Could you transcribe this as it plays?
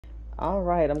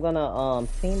Alright, I'm gonna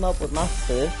team up with my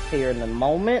sis here in a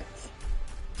moment.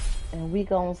 And we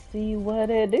gonna see what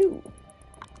it do.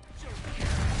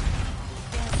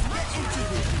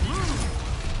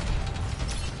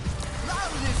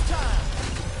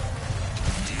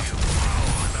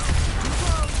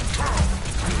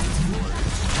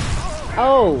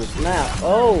 Oh, snap.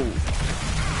 Oh.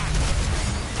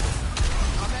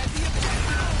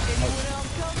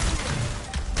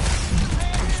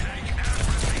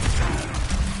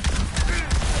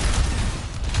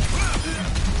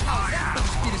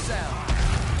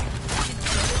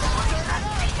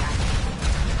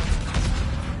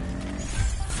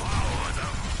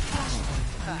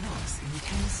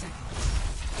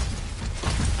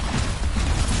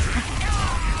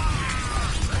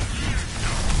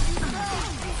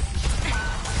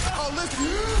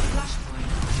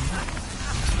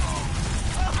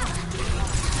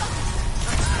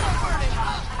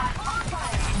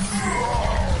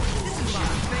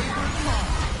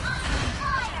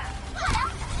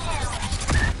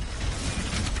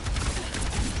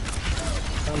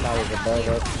 Somebody's a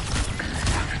bugger.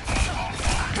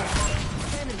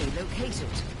 Enemy located.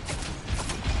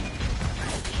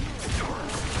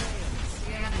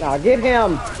 Now get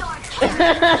him.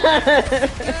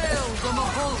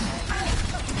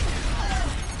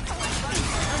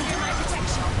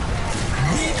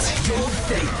 Meet your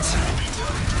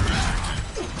fate.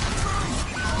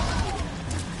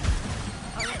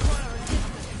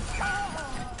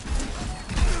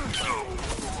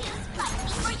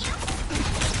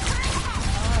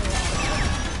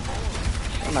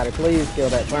 Somebody please kill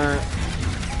that burnt.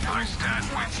 I stand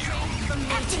with you.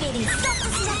 Activating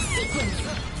self-destruct sequence.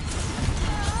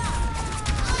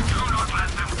 Do not let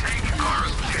them take our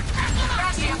objective.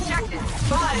 Grab the objective.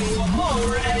 Body more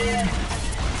ready.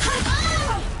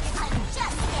 I'm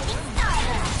just getting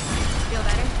started. Feel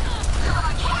better?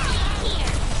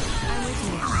 I'm with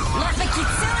you. Let the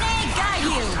Kitsune guide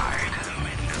you.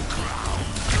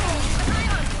 I'm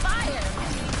on fire.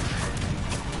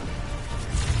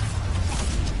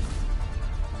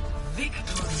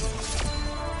 Victory.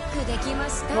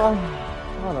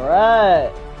 Oh,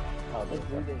 alright.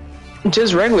 Oh,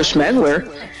 Just regular schmegler,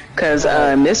 cause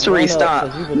mystery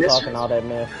stopped. You've been talking all that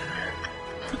mess.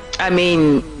 I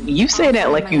mean, you say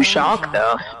that like you shocked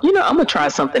though. You know, I'm gonna try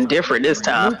something different this Me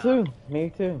time. too.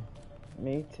 Me too.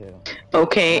 Me too.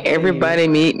 Okay, everybody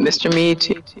meet Mr. Me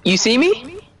too. You see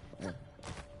me?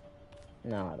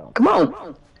 No, I don't. Come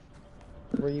on,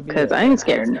 Where you be? cause at? I ain't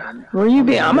scared. Where you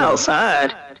be? I'm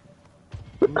outside.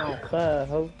 Come outside,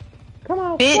 ho. Come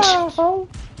on, Bitch. ho.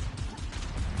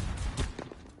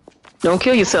 Don't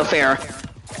kill yourself, Farrah.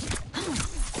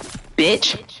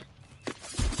 Bitch.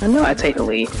 I know I take the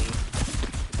lead.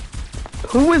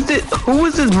 Who was this? Who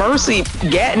was this Mercy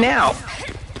gatting out?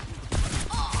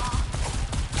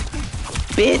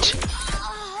 Bitch.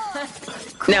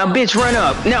 Now, bitch, run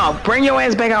up. No, bring your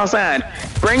ass back outside.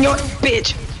 Bring your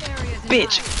bitch.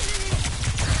 Bitch.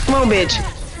 Come on, bitch.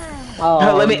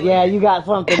 Oh, let me- yeah, you got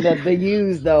something to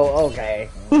use though. Okay.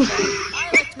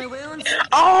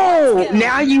 Oh,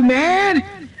 now you mad?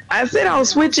 I said I was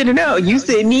switching it up. You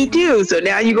said me too. So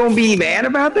now you gonna be mad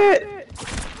about that?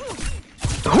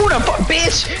 Who the fuck,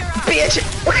 bitch? Bitch.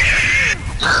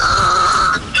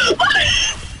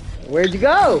 Where'd you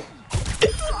go?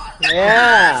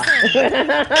 Yeah.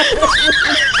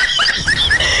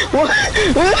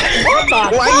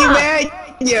 Why you mad?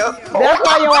 Yeah. That's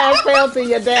why your ass fell to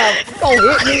your death. Go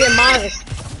hit me in my.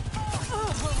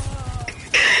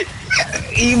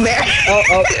 You mad?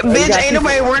 Bitch, ain't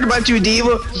nobody worried about you,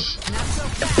 diva.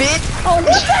 Bitch. Oh, what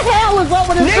the hell is up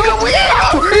with this? Nigga, we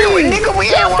out. Nigga,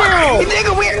 we out.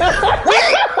 Nigga, we out.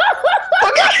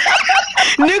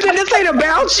 Nigga, this ain't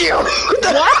about you.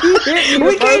 Why you hit me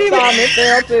the first time it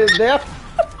fell to his death?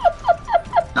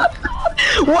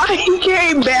 Why he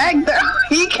came back though?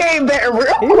 He came back real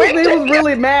He quick. was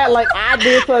really mad, like I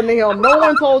did something to him. No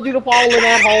one told you to fall in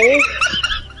that hole.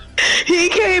 He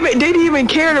came and didn't even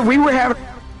care that we were having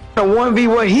a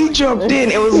 1v1. He jumped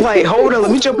in and was like, hold on,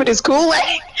 let me jump in this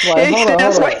Kool-Aid. Like,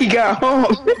 That's why he got home.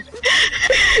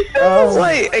 I was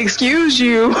like, excuse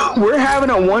you, we're having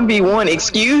a 1v1,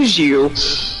 excuse you.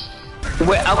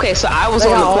 Well, okay, so I was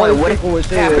on the point. What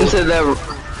happened to the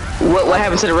what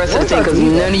happened to the rest of the team? Because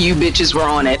none of you bitches were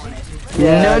on it.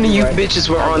 Yeah, None of you right. bitches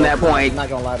were on that point. I'm not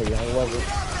gonna lie to you, it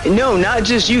wasn't. No, not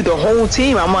just you, the whole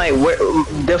team. I'm like, where,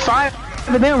 the 5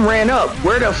 of them ran up.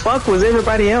 Where the fuck was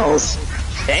everybody else?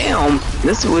 Damn,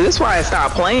 this is why I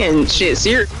stopped playing shit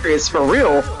serious for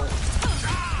real.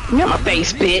 Get my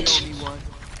face, bitch.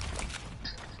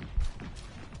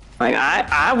 Like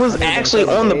I was actually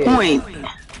on the point.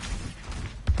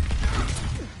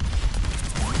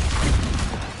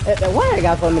 Why I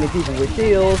got so many people with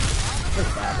shields?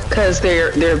 Cause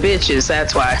they're bitches,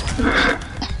 that's why.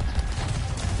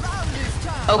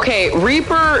 Okay,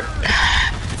 Reaper,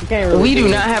 You can't really we do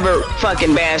not have a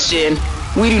fucking Bastion.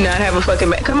 We do not have a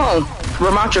fucking come on.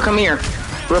 Ramattra, come here.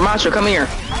 Ramattra, come here.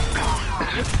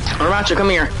 Ramattra, come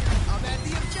here.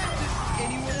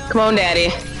 Come on,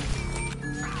 daddy.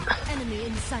 Enemy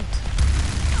in sight.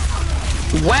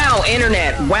 Wow,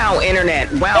 internet. Wow,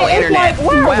 internet. Wow, It's internet. like,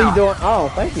 what are Wow. we doing?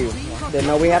 Oh, thank you. Didn't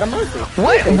know we had a mercy.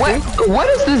 What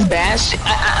is this Bastion?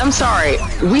 I'm sorry.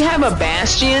 We have a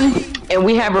Bastion and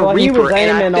we have a Well, he was Reaper,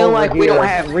 and I aiming feel over like here. we don't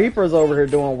have. Reaper's over here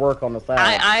doing work on the side.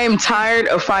 I am tired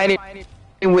of fighting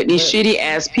with these shitty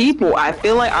ass people. I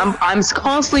feel like I'm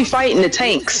constantly fighting the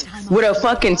tanks with a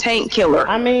fucking tank killer.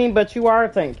 I mean, but you are a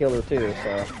tank killer too,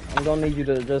 so I'm gonna need you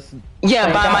to just. Yeah,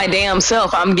 tank by out. my damn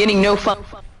self. I'm getting no fucking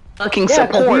Yeah, 'cause he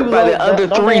support was by the over- other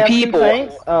don't they three have two people.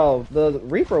 tanks? Oh, the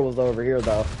Reaper was over here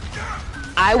though.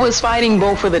 I was fighting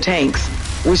both of the tanks,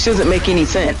 which doesn't make any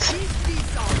sense.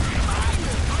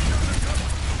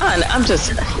 I'm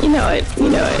just, you know it.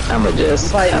 I'ma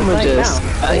just, Fighting the tank now. So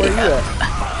where you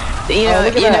at? you know, Oh,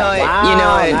 look at you know that. it, Wow, you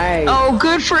know it. nice. Oh,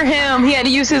 good for him. He had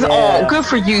to use his Yeah. all. Good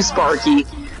for you, Sparky.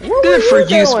 What Good were for you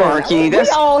you, doing? Sparky. We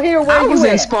all here. Where I was you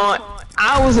in at? spawn.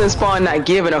 I was in spawn, not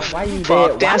giving a Why you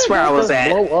fuck. dead? That's Why where did I that was just at.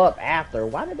 blow up after?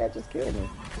 Why did that just kill me?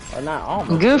 Or not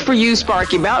almost? Good for you,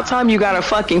 Sparky. About time you got a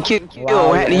fucking kill.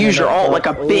 Wow, Had to use your internet ult like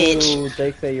a sucks. bitch. Ooh,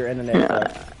 Jake say your internet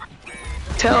sucks.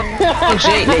 Tell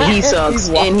Jake that he sucks He's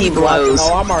and he he's watching. blows.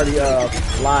 Oh, I'm already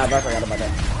live. I forgot about that.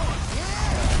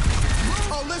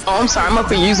 Oh, I'm sorry. I'm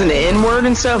up here using the N word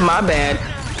and stuff. My bad.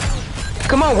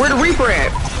 Come on, where the Reaper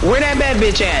at? Where that bad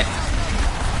bitch at?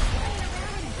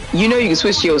 You know you can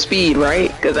switch to your speed,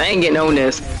 right? Cause I ain't getting on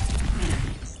this.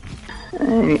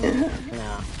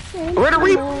 Where the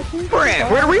Reaper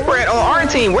at? Where the Reaper at on our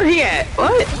team? Where he at?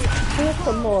 What?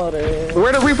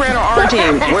 Where the Reaper at on our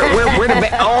team? Where the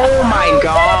oh my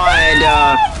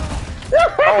god.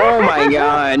 Oh my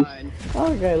god.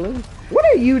 Okay, what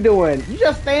are you doing? You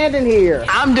just standing here.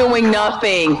 I'm doing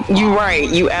nothing. You right.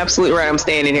 You absolutely right. I'm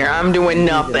standing here. I'm doing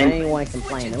nothing. Anyone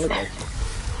complaining? Look at you.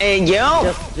 And y'all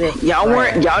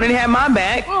didn't have my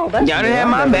back. Oh, that's Y'all new. didn't have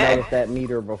I've my never back. noticed that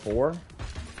meter before.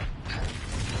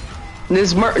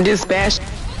 This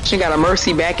Bastion got a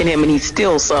mercy back in him, and he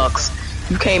still sucks.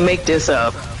 You can't make this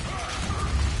up.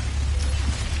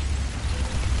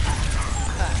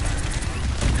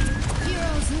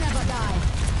 Heroes never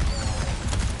die.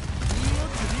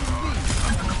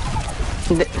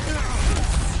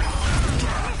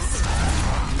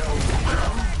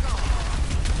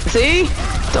 See?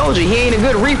 Told you, he ain't a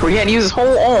good Reaper. He had to use his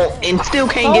whole ult and still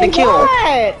can't get a Oh, kill.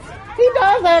 what? He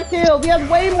does have kills. He has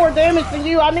way more damage than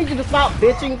you. I need you to stop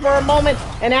bitching for a moment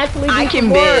and actually do I can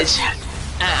some work. bitch.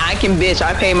 I can bitch.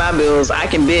 I pay my bills. I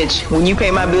can bitch. When you pay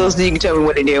my bills, you can tell me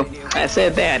what to do. I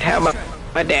said that. How about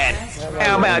my dad?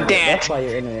 How about that? That's why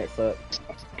your internet sucks.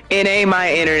 It ain't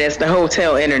my internet, it's the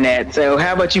hotel internet. So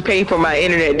how about you pay for my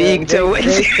internet? Yeah, You can tell what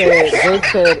Jake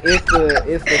said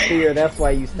it's the fear. That's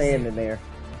why you standing there.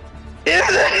 You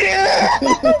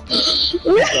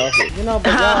know,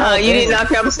 but y'all You didn't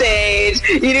knock me off the stage.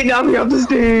 You didn't knock me off the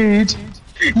stage.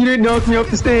 You didn't knock me off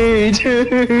the stage.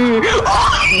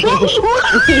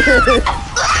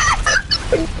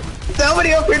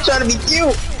 Somebody up here trying to be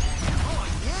cute.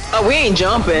 Oh, we ain't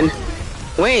jumping.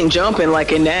 We ain't jumping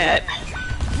like in that.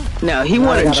 No, he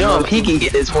want to gotta jump. go. He can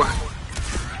get this one.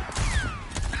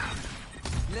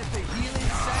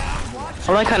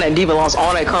 I like how that diva lost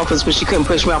all that confidence, but she couldn't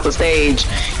push me off the stage.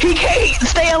 He can't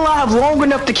stay alive long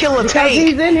enough to kill a Because tank.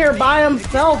 he's in here by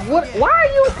himself. What? Why are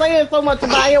you saying so much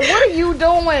about him? What are you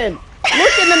doing?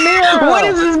 Look in the mirror. What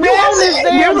is this You on this Bastion?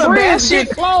 damn There's a bridge. Bastion.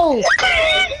 Get close.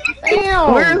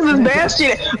 Damn. Where's this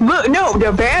Bastion? Look, no,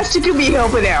 the Bastion could be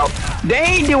helping out. They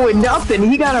ain't doing nothing.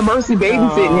 He got a Mercy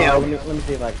babysitting Let him. me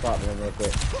see if I can swap him real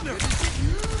quick.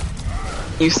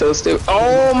 You so stupid.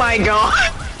 Oh my god.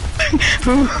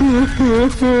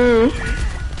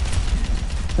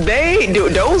 They do.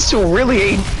 Those two really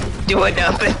ain't doing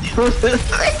nothing.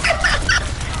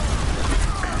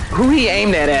 Who he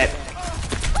aimed that at?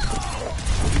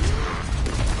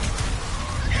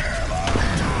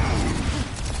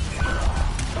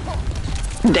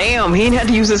 Damn, he didn't have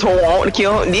to use his whole ult to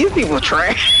kill him. These people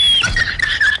trash.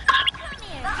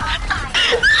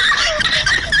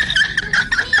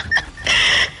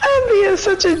 I'm being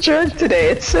such a jerk today.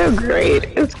 It's so great.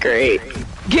 It's great.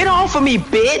 Get off of me,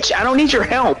 bitch! I don't need your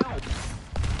help.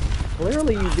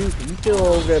 Clearly you do. You still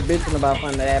over there bitching about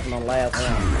something that happened on the last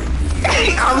round.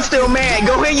 I'm still mad.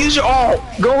 Go ahead and use your ult.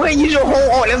 Go ahead and use your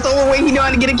whole ult. That's the only way you know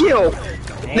how to get a kill.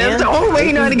 That's the only way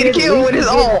you know how to get a kill with his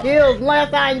ult. Kills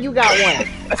last time you got one.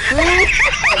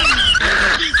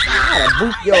 I gotta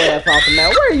boot your ass off the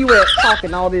map. Where are you at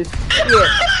talking all this shit?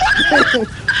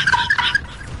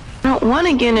 I don't want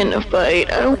to get in a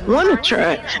fight. I don't want to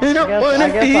try. I don't want to I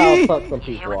guess be. I'll fuck some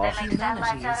people off. I'm gonna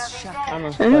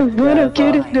I don't want to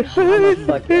get in the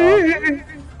fuck you off. fight.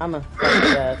 I'm gonna fuck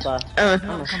your ass off.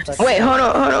 Wait, hold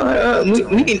on.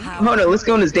 We can, hold on, let's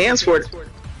go on this dance floor.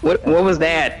 What was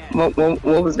that? What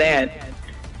was that?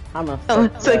 I'm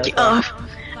gonna Suck you off.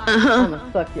 I'm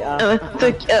gonna suck you off.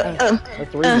 Suck you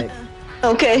That's a remix.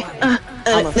 Okay.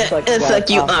 Suck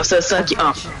you off. So suck you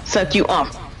off. Suck you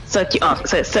off. Suck you off.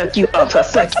 Say suck you off. So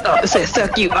suck you off. Say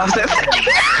suck you off. So suck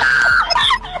you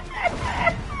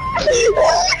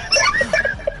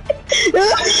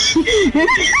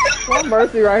Well,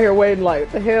 Mercy right here waiting like,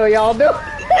 what the hell y'all do?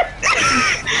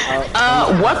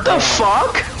 What the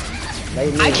fuck?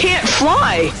 I can't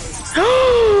fly.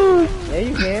 Yeah,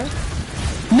 you can.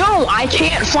 No, I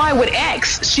can't fly with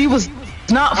X. She was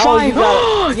not Oh, flying. you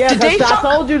got yeah, Did they I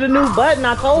told you the new button.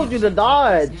 I told you to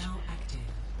dodge.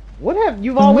 What have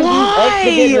you've always used X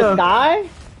to get in the sky?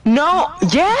 No,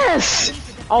 yes.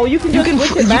 Oh, you can just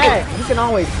switch it back. You can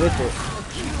always switch it.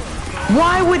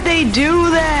 Why would they do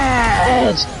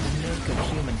that?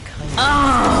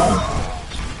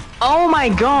 Oh my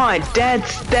god,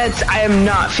 that's I am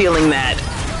not feeling that.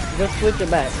 Just switch it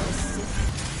back.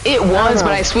 It was,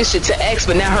 but I switched it to X,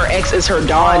 but now her X is her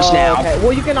dodge now. Okay,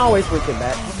 well you can always switch it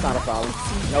back. It's not a problem.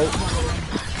 Nope.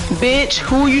 Bitch,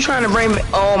 who are you trying to bring me?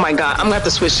 Oh my god, I'm gonna have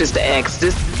to switch this to X.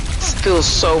 This feels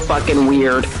so fucking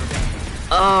weird.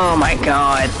 Oh my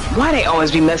god. Why they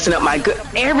always be messing up my good...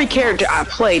 Every character I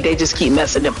play, they just keep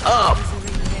messing them up.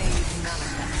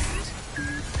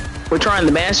 We're trying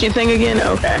the Bastion thing again?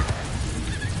 Okay.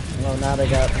 Well, now they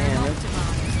got hammers.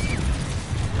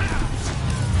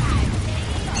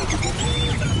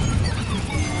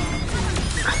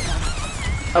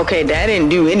 Okay, that didn't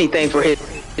do anything for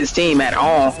his team at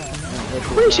all.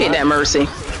 Appreciate that, Mercy.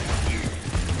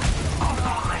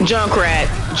 Junkrat.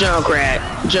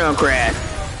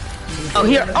 Oh,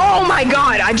 here. Oh my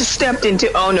god, I just stepped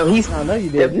into. Oh no, he's. I know you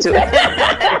did. The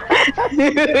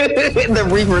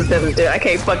Reaper stepped into. I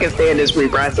can't fucking stand this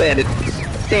Reaper. I said it.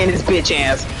 Stand his bitch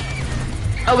ass.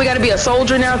 Oh, we gotta be a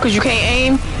soldier now because you can't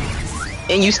aim?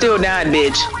 And you still died,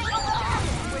 bitch.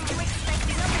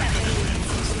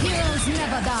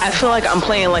 I feel like I'm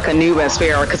playing like a noob as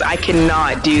Pharah because I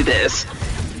cannot do this.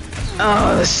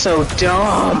 Oh, that's so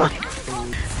dumb.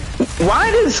 Why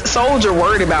is Soldier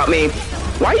worried about me?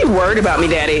 Why are you worried about me,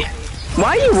 Daddy?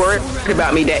 Why are you worried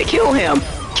about me, Daddy? Kill him.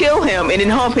 Kill him and then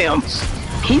hump him.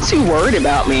 He's too worried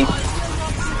about me.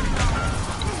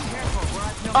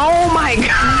 Oh my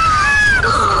god.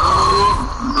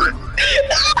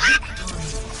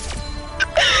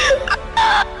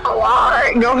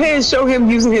 Go ahead and show him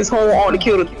using his whole ult to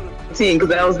kill the team because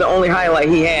that was the only highlight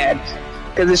he had.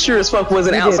 Because it sure as fuck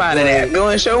wasn't outside of that. Go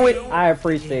and show it. I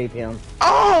appreciate him.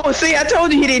 Oh, see, I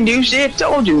told you he didn't do shit.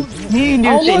 Told you. He didn't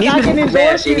do shit. Look, I can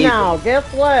endorse you either. now. Guess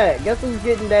what? Guess who's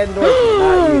getting that endorsement?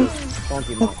 Not you.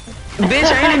 Funky Monk.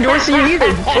 Bitch, I ain't endorsing you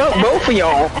either. Fuck both of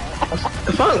y'all.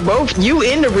 Fuck both. You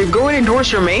and the Reaper. Go and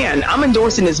endorse your man. I'm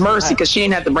endorsing his Mercy because she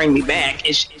didn't have to bring me back.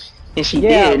 And she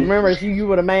yeah, did. remember, you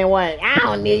were the main one. I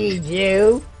don't need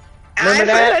you. Remember I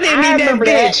that? I didn't need that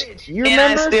bitch. You and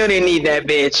remember? I still didn't need that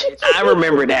bitch. I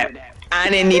remember that. I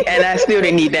still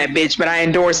didn't need that bitch, but I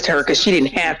endorsed her because she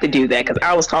didn't have to do that because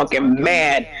I was talking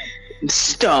mad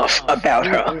stuff about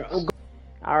her.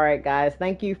 Alright guys,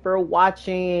 thank you for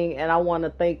watching, and I want to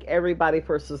thank everybody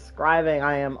for subscribing.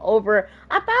 I am over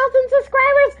 1,000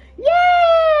 subscribers!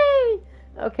 Yay!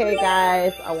 Okay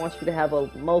guys, I want you to have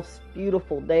a most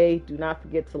beautiful day. Do not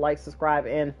forget to like, subscribe,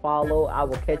 and follow. I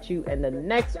will catch you in the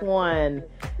next one.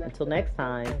 Until next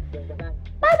time,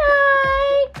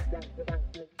 bye-bye!